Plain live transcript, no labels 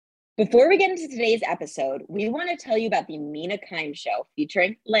Before we get into today's episode, we want to tell you about the Mina Kimes Show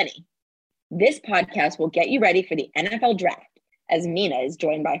featuring Lenny. This podcast will get you ready for the NFL draft, as Mina is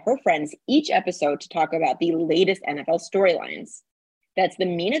joined by her friends each episode to talk about the latest NFL storylines. That's the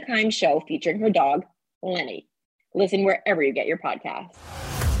Mina Kimes Show featuring her dog, Lenny. Listen wherever you get your podcasts.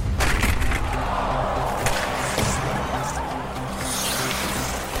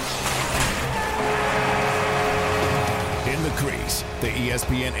 In the Crease, the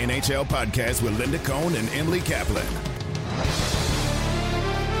ESPN NHL podcast with Linda Cohn and Emily Kaplan.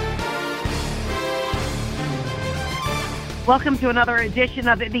 Welcome to another edition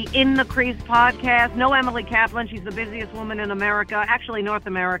of the In the Crease podcast. No Emily Kaplan. She's the busiest woman in America, actually North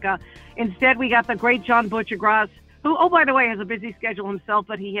America. Instead, we got the great John Buccigross, who, oh, by the way, has a busy schedule himself,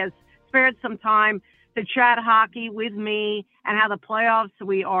 but he has spared some time to chat hockey with me and how the playoffs,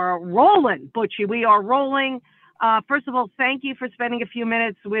 we are rolling, Butchie. We are rolling. First of all, thank you for spending a few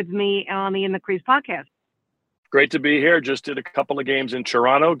minutes with me on the In the Crease podcast. Great to be here. Just did a couple of games in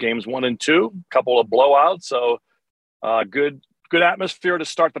Toronto, games 1 and 2, a couple of blowouts. So good atmosphere to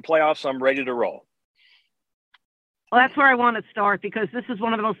start the playoffs. I'm ready to roll. Well, that's where I want to start because this is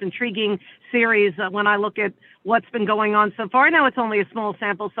one of the most intriguing series when I look at what's been going on so far. I know it's only a small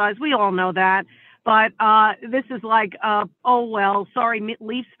sample size. We all know that. But this is like, sorry,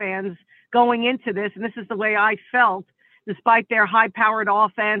 Leafs fans going into this. And this is the way I felt, despite their high-powered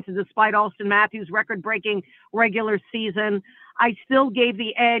offense and despite Austin Matthews' record-breaking regular season. I still gave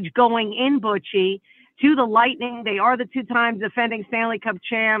the edge going in, Butchie, to the Lightning. They are the two-time defending Stanley Cup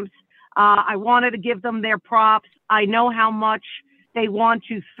champs. I wanted to give them their props. I know how much they want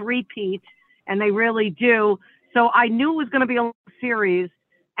to three-peat, and they really do. So I knew it was going to be a long series,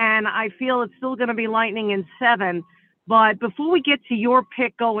 and I feel it's still going to be Lightning in 7. But before we get to your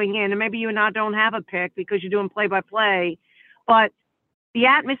pick going in, and maybe you and I don't have a pick because you're doing play-by-play, but the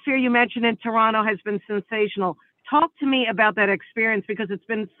atmosphere you mentioned in Toronto has been sensational. Talk to me about that experience because it's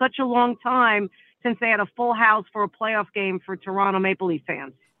been such a long time since they had a full house for a playoff game for Toronto Maple Leaf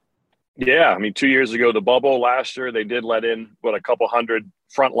fans. Yeah, I mean, 2 years ago, the bubble, last year, they did let in, a couple hundred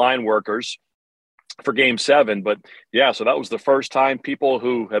frontline workers for Game 7. But, yeah, so that was the first time people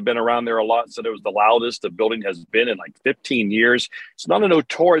who have been around there a lot said it was the loudest the building has been in like 15 years. It's not a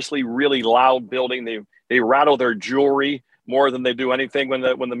notoriously really loud building. They rattle their jewelry more than they do anything when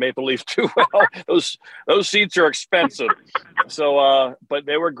the Maple Leafs do well. Those seats are expensive. So, but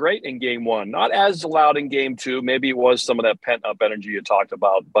they were great in Game 1. Not as loud in Game 2. Maybe it was some of that pent-up energy you talked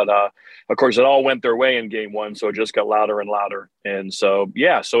about. But, of course, it all went their way in Game 1, so it just got louder and louder. And so,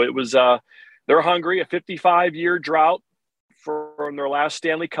 yeah, so it was they're hungry. A 55-year drought from their last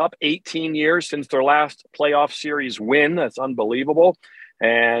Stanley Cup, 18 years since their last playoff series win. That's unbelievable.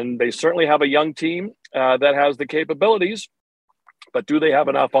 And they certainly have a young team that has the capabilities. But do they have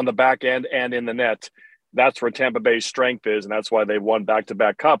enough on the back end and in the net? That's where Tampa Bay's strength is, and that's why they've won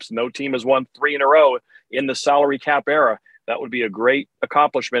back-to-back cups. No team has won 3 in a row in the salary cap era. That would be a great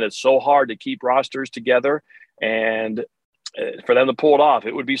accomplishment. It's so hard to keep rosters together, and for them to pull it off,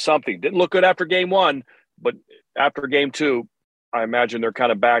 it would be something. Didn't look good after Game 1, but after Game 2, I imagine they're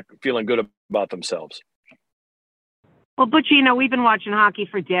kind of back feeling good about themselves. Well, Butch, we've been watching hockey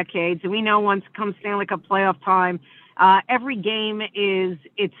for decades, and we know once comes Stanley Cup playoff time, every game is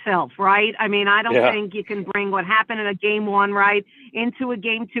itself, right? I mean, I don't think you can bring what happened in a Game 1, right, into a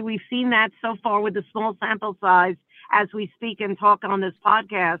Game 2. We've seen that so far with the small sample size as we speak and talk on this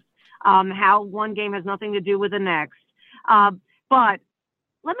podcast, how one game has nothing to do with the next. But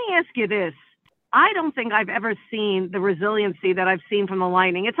let me ask you this. I don't think I've ever seen the resiliency that I've seen from the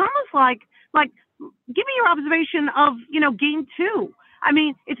Lightning. It's almost like give me your observation of, Game 2. I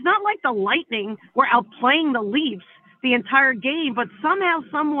mean, it's not like the Lightning were outplaying the Leafs the entire game, but somehow,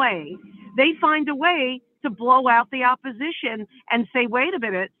 some way, they find a way to blow out the opposition and say, wait a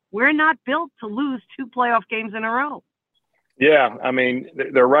minute, we're not built to lose 2 playoff games in a row. Yeah, I mean,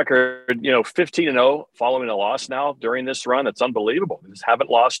 their record, 15-0 following a loss now during this run. It's unbelievable. They just haven't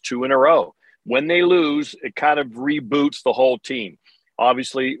lost 2 in a row. When they lose, it kind of reboots the whole team.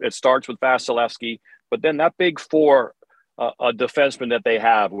 Obviously, it starts with Vasilevsky, but then that big 4 a defenseman that they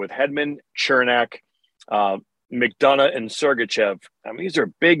have with Hedman, Chernak, McDonough, and Sergachev. I mean, these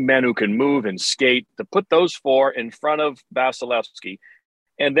are big men who can move and skate. To put those 4 in front of Vasilevsky,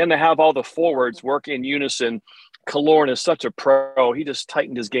 and then to have all the forwards work in unison. Killorn is such a pro. He just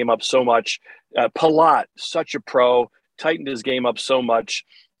tightened his game up so much. Palat, such a pro, tightened his game up so much.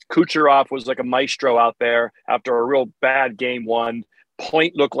 Kucherov was like a maestro out there after a real bad Game 1.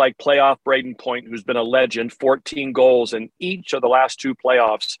 Point looked like playoff Braden Point, who's been a legend, 14 goals in each of the last two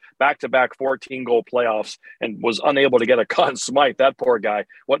playoffs, back-to-back 14-goal playoffs, and was unable to get a Conn Smythe. That poor guy.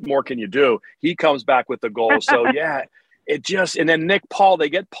 What more can you do? He comes back with the goal. So, yeah, and then Nick Paul, they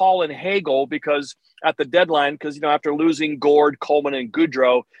get Paul and Hagel because at the deadline, because, after losing Gord, Coleman, and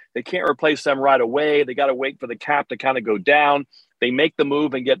Goudreau, they can't replace them right away. They got to wait for the cap to kind of go down. They make the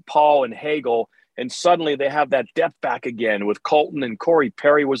move and get Paul and Hagel. And suddenly they have that depth back again with Colton, and Corey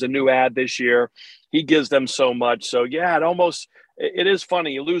Perry was a new ad this year. He gives them so much. So, yeah, it is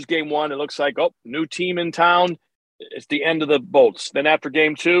funny. You lose game one, it looks like, new team in town. It's the end of the Bolts. Then after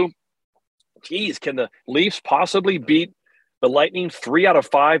game two, geez, can the Leafs possibly beat the Lightning 3 out of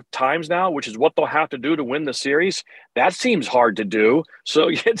 5 times now, which is what they'll have to do to win the series? That seems hard to do. So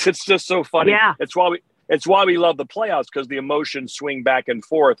it's just so funny. Yeah. It's why we love the playoffs, because the emotions swing back and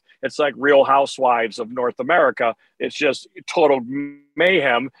forth. It's like Real Housewives of North America. It's just total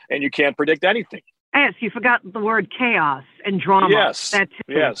mayhem, and you can't predict anything. Yes, you forgot the word chaos and drama. Yes,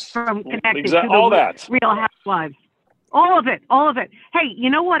 yes. From connecting to all the that. Real Housewives. All of it. Hey, you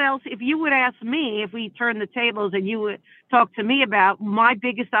know what else? If you would ask me, if we turn the tables and you would talk to me about my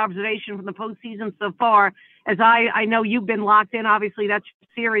biggest observation from the postseason so far, as I know you've been locked in, obviously that's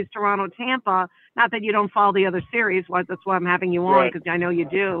series Toronto-Tampa. Not that you don't follow the other series. That's why I'm having you on, because I know you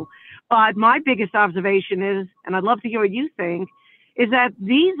do. But my biggest observation is, and I'd love to hear what you think, is that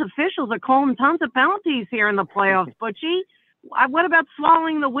these officials are calling tons of penalties here in the playoffs, Butchie. What about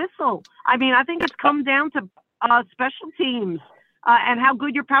swallowing the whistle? I mean, I think it's come down to special teams and how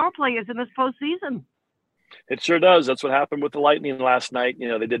good your power play is in this postseason. It sure does. That's what happened with the Lightning last night.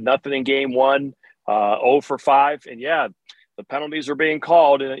 They did nothing in game one, 0 for 5. And, yeah, the penalties are being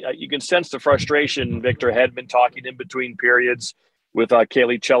called. And you can sense the frustration. Victor Hedman talking in between periods with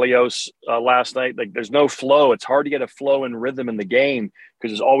Kaylee Chelios last night. Like, there's no flow. It's hard to get a flow and rhythm in the game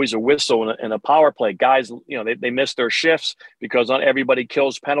because there's always a whistle and a power play. Guys, they miss their shifts because not everybody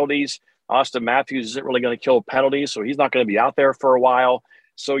kills penalties. Austin Matthews isn't really going to kill penalties, so he's not going to be out there for a while.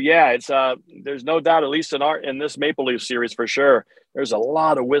 So, yeah, it's there's no doubt, at least in this Maple Leaf series for sure, there's a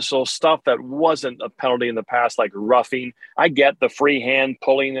lot of whistle stuff that wasn't a penalty in the past, like roughing. I get the free hand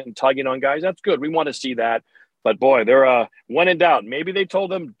pulling and tugging on guys. That's good. We want to see that. But, boy, they're when in doubt. Maybe they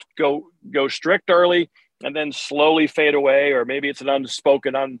told them go strict early and then slowly fade away, or maybe it's an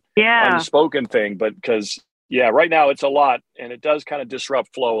unspoken thing. But because, yeah, right now it's a lot, and it does kind of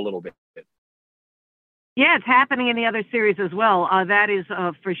disrupt flow a little bit. Yeah, it's happening in the other series as well. That is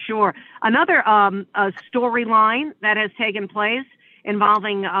for sure. Another storyline that has taken place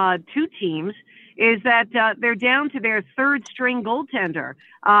involving two teams is that they're down to their third-string goaltender.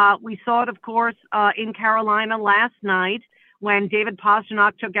 We saw it, of course, in Carolina last night when David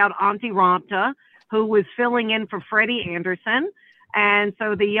Pastrnak took out Antti Raanta, who was filling in for Freddie Anderson. And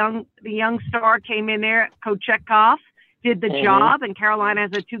so the young star came in there. Kochetkov did the job, and Carolina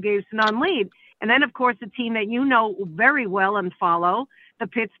has a 2-0 lead. And then, of course, a team that you know very well and follow, the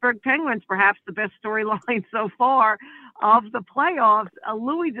Pittsburgh Penguins, perhaps the best storyline so far of the playoffs.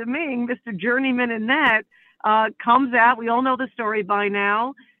 Louis Domingue, Mr. Journeyman in net, comes out. We all know the story by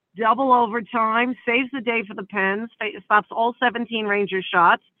now. Double overtime, saves the day for the Pens, stops all 17 Rangers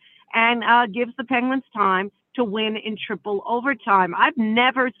shots, and gives the Penguins time to win in triple overtime. I've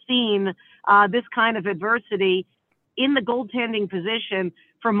never seen this kind of adversity in the goaltending position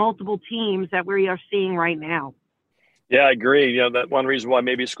for multiple teams that we are seeing right now. Yeah, I agree. That one reason why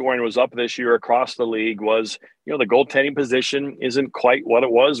maybe scoring was up this year across the league was, the goaltending position isn't quite what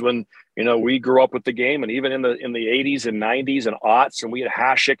it was when, we grew up with the game, and even in the 80s and 90s and aughts, and we had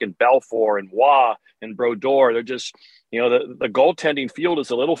Hasek and Belfour and Waugh and Brodeur. They're just, the goaltending field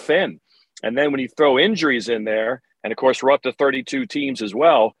is a little thin. And then when you throw injuries in there, and of course we're up to 32 teams as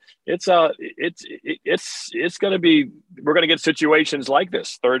well, it's going to be, we're going to get situations like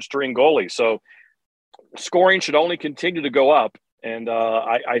this, third string goalie. So scoring should only continue to go up. And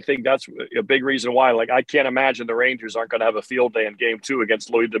I think that's a big reason why, I can't imagine the Rangers aren't going to have a field day in game 2 against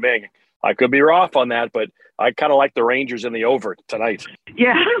Louis Domingue. I could be off on that, but I kind of like the Rangers in the over tonight.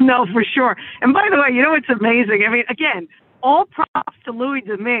 Yeah, no, for sure. And by the way, it's amazing. I mean, again, all props to Louis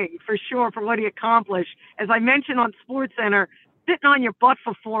Domingue for sure for what he accomplished. As I mentioned on SportsCenter, sitting on your butt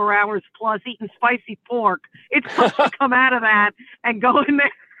for 4 hours plus, eating spicy pork. It's tough to come out of that and go in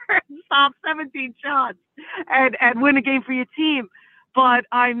there and stop 17 shots and win a game for your team. But,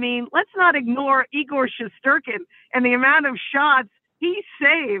 I mean, let's not ignore Igor Shesterkin and the amount of shots he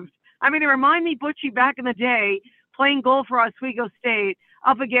saved. I mean, they remind me, Butchie, back in the day, playing goal for Oswego State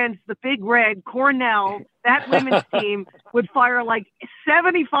up against the Big Red, Cornell. That women's team would fire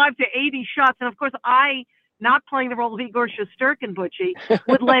 75 to 80 shots. And, of course, I not playing the role of Igor Shesterkin, Butchie,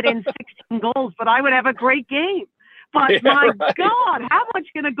 would let in 16 goals, but I would have a great game. But God, how much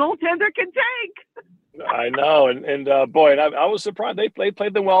can a goaltender can take? I know. And boy, I was surprised. They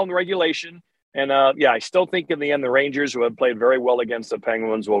played them well in regulation. And, I still think in the end, the Rangers, who have played very well against the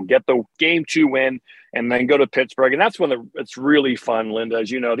Penguins, will get the Game 2 win and then go to Pittsburgh. And that's when it's really fun, Linda. As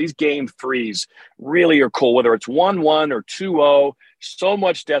you know, these Game 3s really are cool, whether it's 1-1 or 2-0. So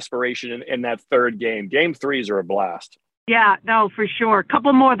much desperation in that third game. Game 3s are a blast. Yeah, no, for sure. A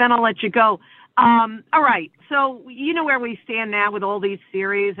couple more, then I'll let you go. All right. So you know where we stand now with all these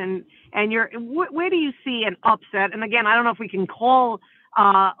series, and where do you see an upset? And again, I don't know if we can call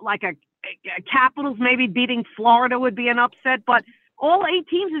like a Capitals maybe beating Florida would be an upset, but all 8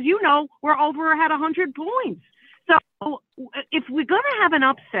 teams, as you know, were over had 100 points. So if we're going to have an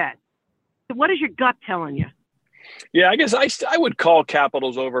upset, what is your gut telling you? Yeah, I guess I would call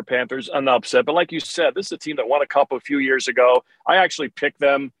Capitals over Panthers an upset. But like you said, this is a team that won a cup a few years ago. I actually picked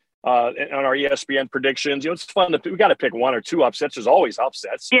them on our ESPN predictions. It's fun we got to pick 1 or 2 upsets. There's always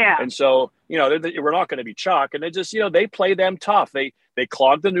upsets. Yeah. And so, we're not going to be chalk. And they just, they play them tough. They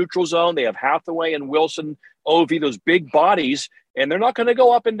clog the neutral zone. They have Hathaway and Wilson, Ovi, those big bodies, and they're not going to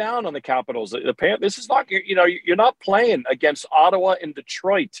go up and down on the Capitals. This is not, you're not playing against Ottawa and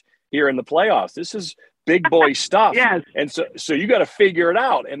Detroit here in the playoffs. This is big boy stuff. Yes. And so you got to figure it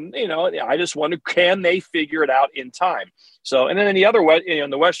out. And, I just wonder, can they figure it out in time? So, and then in the other way, in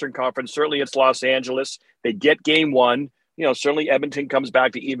the Western Conference, certainly it's Los Angeles. They get Game 1. Certainly Edmonton comes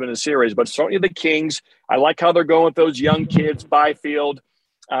back to even a series, but certainly the Kings, I like how they're going with those young kids, Byfield.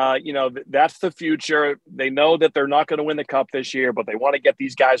 That's the future. They know that they're not going to win the cup this year, but they want to get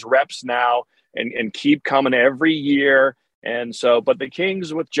these guys reps now and keep coming every year. And so, but the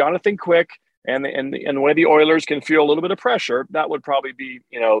Kings with Jonathan Quick and the way the Oilers can feel a little bit of pressure, that would probably be,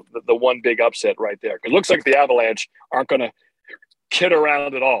 the one big upset right there. It looks like the Avalanche aren't going to kid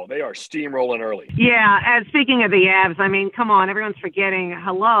around at all. They are steamrolling early. Yeah, and speaking of the Avs, I mean, come on, everyone's forgetting.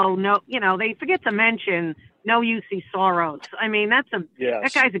 They forget to mention no UC Soros. I mean, that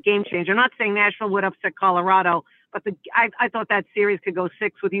guy's a game changer. I'm not saying Nashville would upset Colorado, but I thought that series could go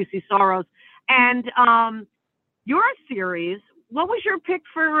 6 with UC Soros. And your series, what was your pick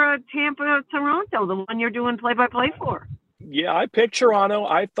for Tampa Toronto, the one you're doing play-by-play for? Yeah, I picked Toronto.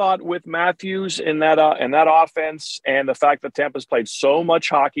 I thought with Matthews in that offense and the fact that Tampa's played so much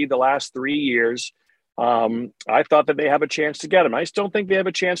hockey the last 3 years, I thought that they have a chance to get him. I still think they have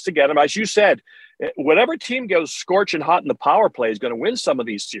a chance to get him. As you said, whatever team goes scorching hot in the power play is going to win some of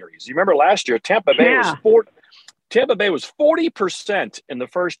these series. You remember last year, Tampa Bay was 40% in the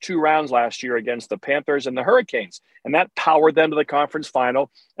first 2 rounds last year against the Panthers and the Hurricanes, and that powered them to the conference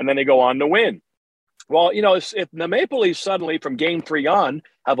final, and then they go on to win. Well, if the Maple Leafs suddenly from Game 3 on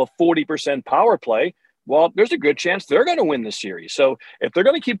have a 40% power play, well, there's a good chance they're going to win the series. So if they're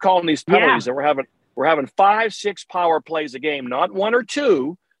going to keep calling these penalties, and we're having 5-6 power plays a game, not 1 or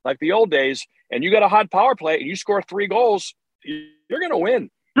 2 like the old days, and you got a hot power play and you score 3 goals, you're going to win.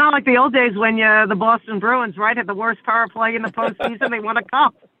 It's not like the old days when the Boston Bruins, right, had the worst power play in the postseason. They won a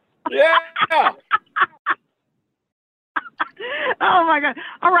cup. Yeah. Oh, my God.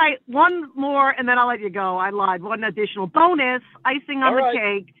 All right, one more, and then I'll let you go. I lied. One additional bonus, icing on the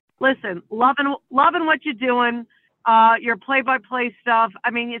cake. Listen, loving what you're doing, your play-by-play stuff.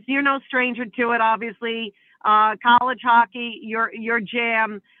 I mean, you're no stranger to it, obviously. College hockey, your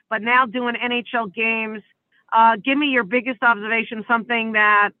jam, but now doing NHL games. Give me your biggest observation, something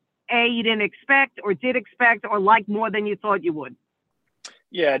that, A, you didn't expect or did expect or like more than you thought you would.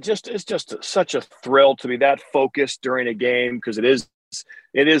 Yeah, it's just such a thrill to be that focused during a game, because it is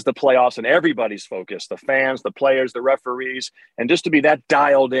the playoffs and everybody's focused, the fans, the players, the referees, and just to be that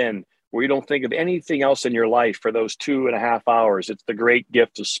dialed in where you don't think of anything else in your life for those 2.5 hours. It's the great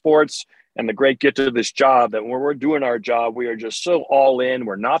gift of sports and the great gift of this job that when we're doing our job, we are just so all in.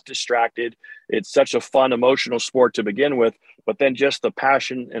 We're not distracted. It's such a fun, emotional sport to begin with, but then just the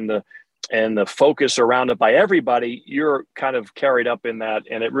passion and the focus around it by everybody, you're kind of carried up in that.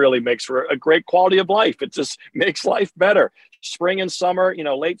 And it really makes for a great quality of life. It just makes life better. Spring and summer,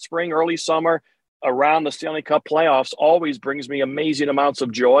 late spring, early summer, around the Stanley Cup playoffs always brings me amazing amounts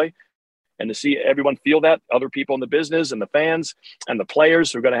of joy. And to see everyone feel that, other people in the business and the fans and the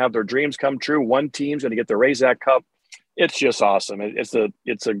players who are going to have their dreams come true. One team's going to get the raise that cup. It's just awesome. It's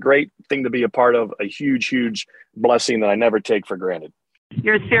a great thing to be a part of, a huge, huge blessing that I never take for granted.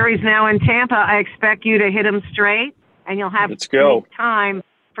 Your series now in Tampa, I expect you to hit them straight, and you'll have time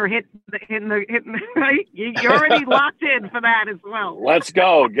for hitting right? You're already locked in for that as well. Let's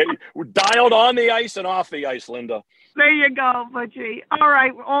go. We're dialed on the ice and off the ice, Linda. There you go, Butchie. All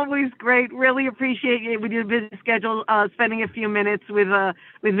right, always great. Really appreciate you with your busy schedule, spending a few minutes with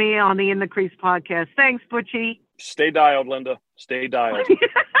me on the In the Crease podcast. Thanks, Butchie. Stay dialed, Linda. Stay dialed.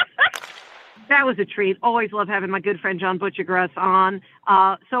 That was a treat. Always love having my good friend John Butchergrass on.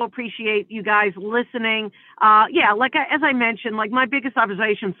 So appreciate you guys listening. As I mentioned, like my biggest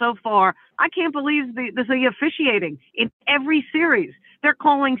observation so far, I can't believe the officiating in every series. They're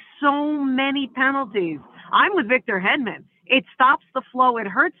calling so many penalties. I'm with Victor Hedman. It stops the flow. It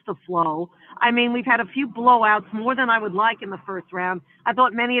hurts the flow. I mean, we've had a few blowouts, more than I would like in the first round. I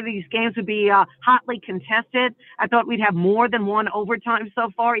thought many of these games would be hotly contested. I thought we'd have more than one overtime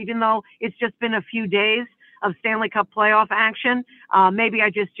so far, even though it's just been a few days of Stanley Cup playoff action. Maybe I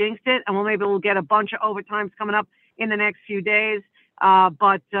just jinxed it, and maybe we'll get a bunch of overtimes coming up in the next few days.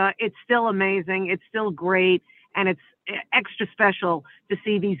 But it's still amazing. It's still great, and it's extra special to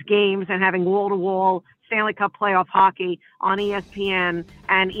see these games and having wall-to-wall Stanley Cup playoff hockey on ESPN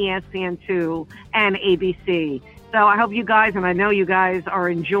and ESPN2 and ABC. So I hope you guys, and I know you guys, are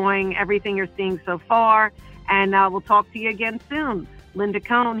enjoying everything you're seeing so far. And we'll talk to you again soon. Linda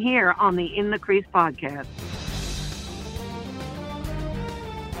Cohn here on the In the Crease podcast.